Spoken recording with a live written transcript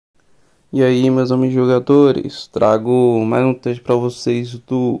E aí, meus amigos jogadores, trago mais um teste para vocês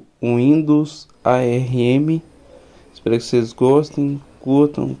do Windows ARM. Espero que vocês gostem,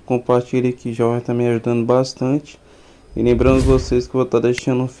 curtam, compartilhem, que já vai estar me ajudando bastante. E lembrando vocês que eu vou estar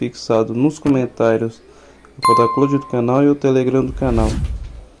deixando fixado nos comentários o protocolo do canal e o Telegram do canal.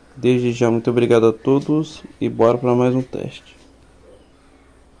 Desde já, muito obrigado a todos e bora para mais um teste.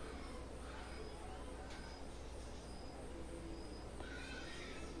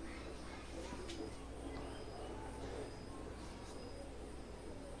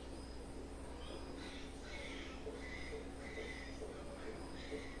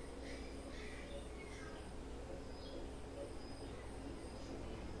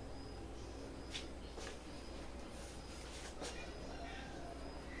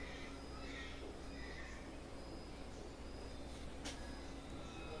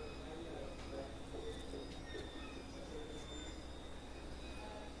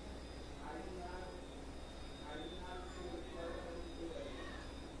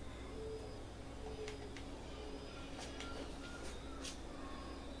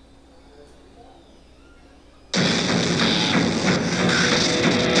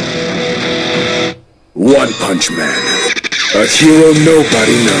 One Punch Man, a hero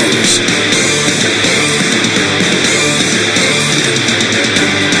nobody knows.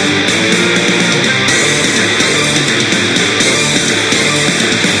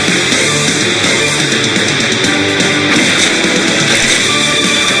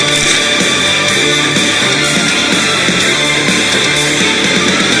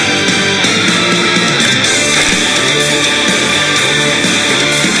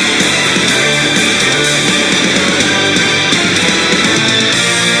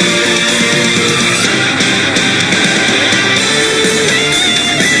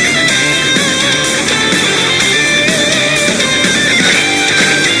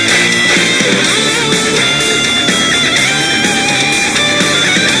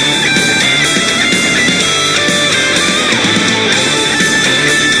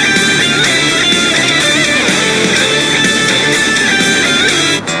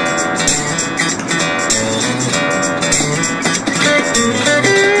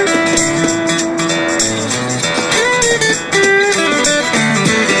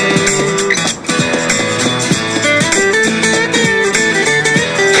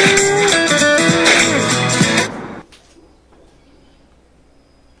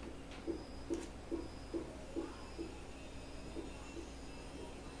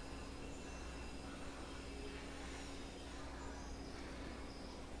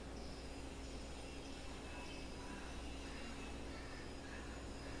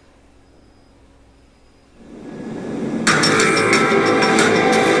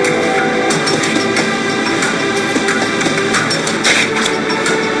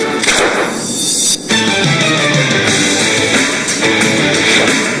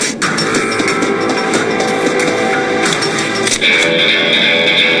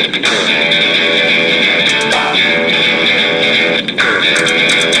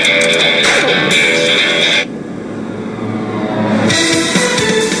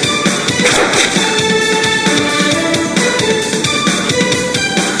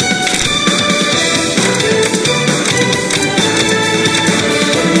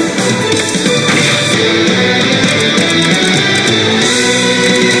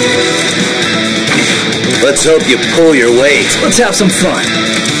 Let's hope you pull your weight. Let's have some fun.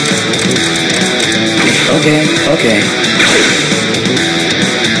 Okay.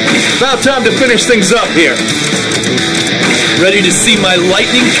 About time to finish things up here. Ready to see my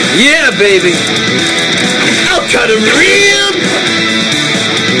lightning? Yeah, baby. I'll cut him real.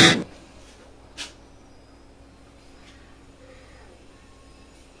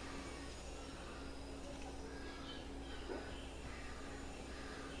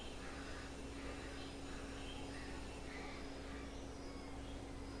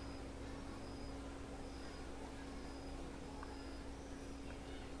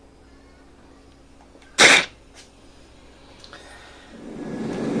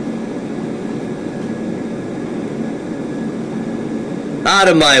 Out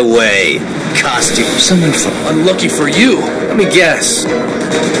of my way. Costume. Someone from... Unlucky for you. Let me guess.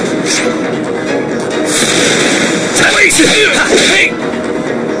 Wait! Hey!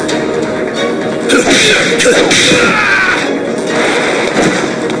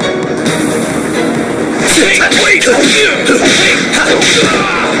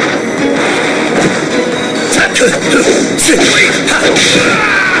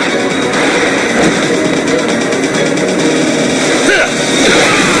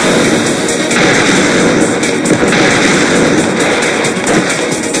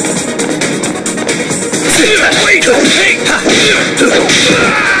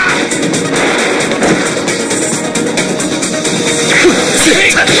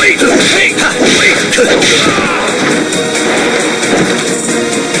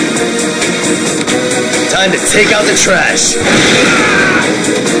 Time to take out the trash.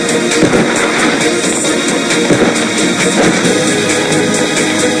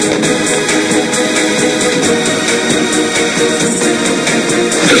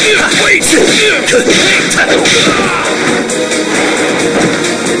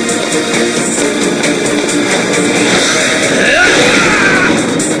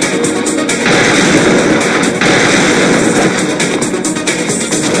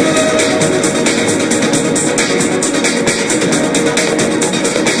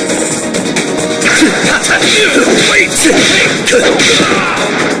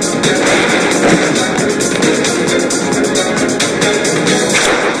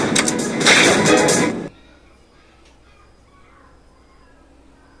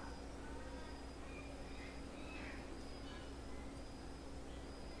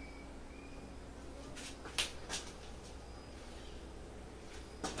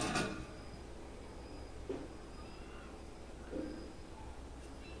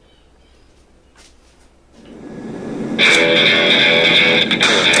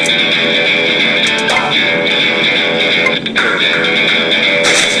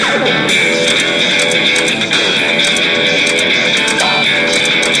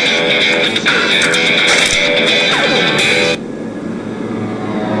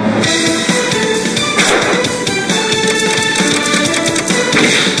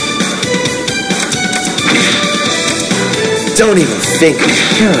 Don't even think of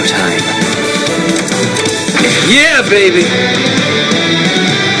hero time. Yeah, baby!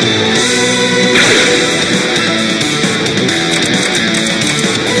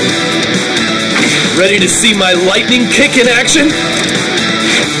 Ready to see my lightning kick in action?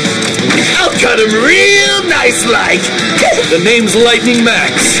 I'll cut him real nice like. The name's Lightning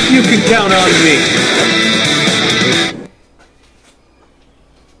Max. You can count on me.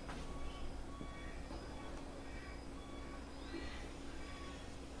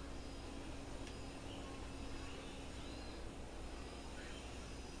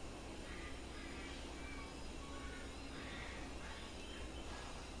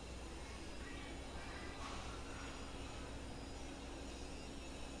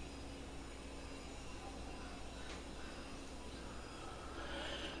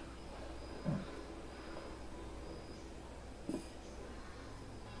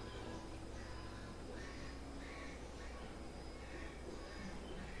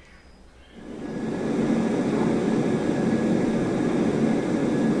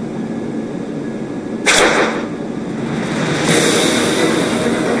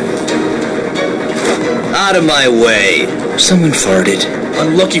 Out of my way. Someone farted.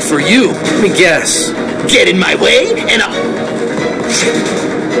 Unlucky for you. Let me guess. Get in my way and I'll...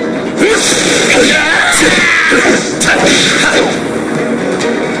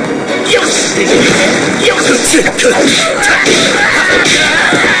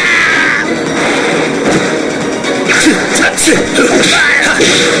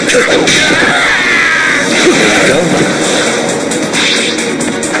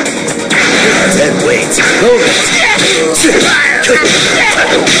 Dead weight. Hold it.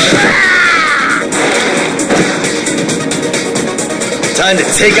 Time to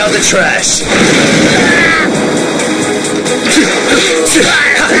take out the trash.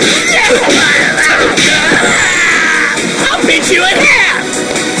 I'll beat you in half.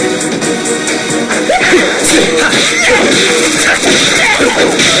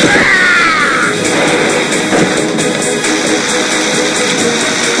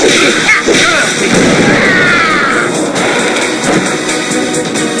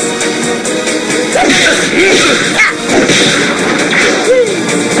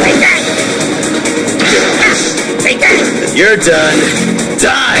 You're done.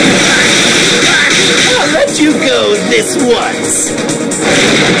 Die! I'll let you go this once.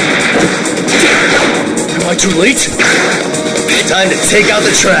 Am I too late? Time to take out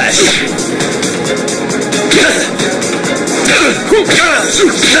the trash.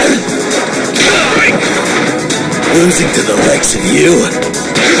 Losing to the likes of you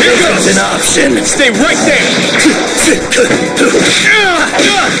isn't an option. Stay right there!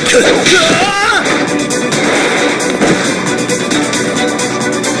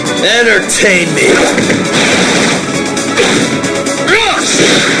 Entertain me.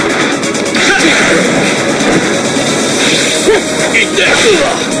 Eat that!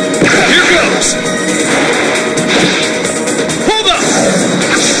 Here goes! Hold up!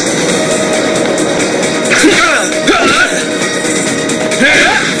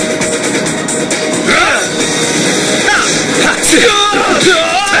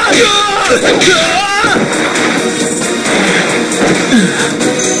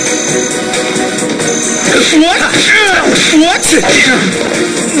 What? What?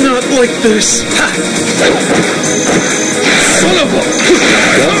 Not like this. Son of a...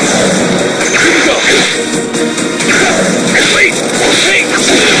 Here we go. Wait! Hey!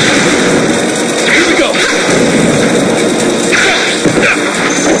 Here we go.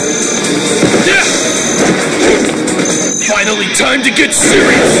 Finally, time to get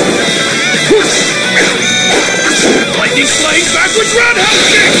serious. Lightning flying backwards roundhouse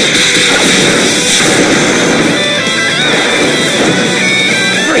kick.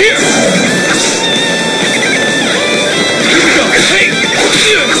 For here. Here we go. Hey!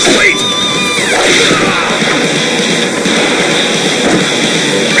 Wait!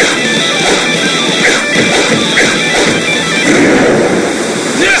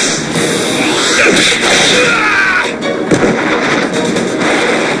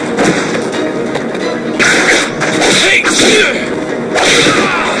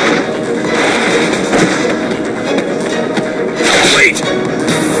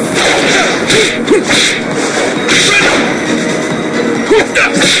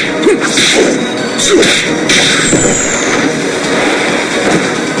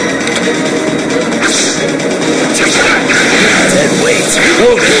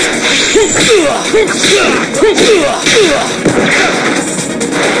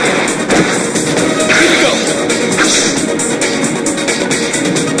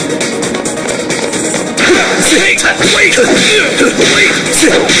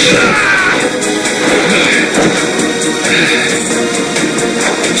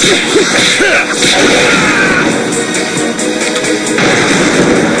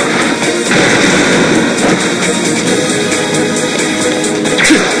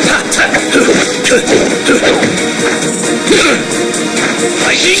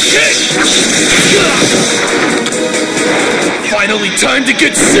 Finally, time to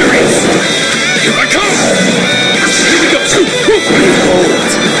get serious. Here I come. Here we go.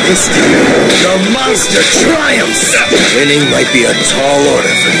 Behold, this time, the monster triumphs. Winning might be a tall order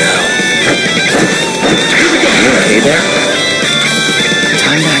for now. Here we go. Hey there.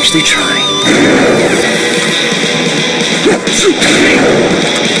 Time to actually try.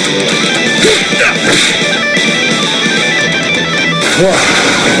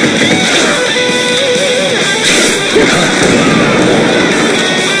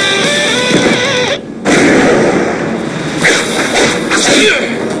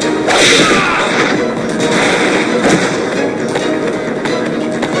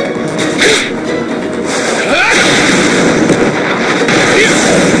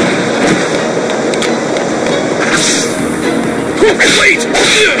 Wait!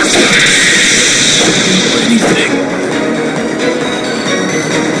 Anything?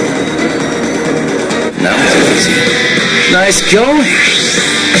 That was easy. Nice going.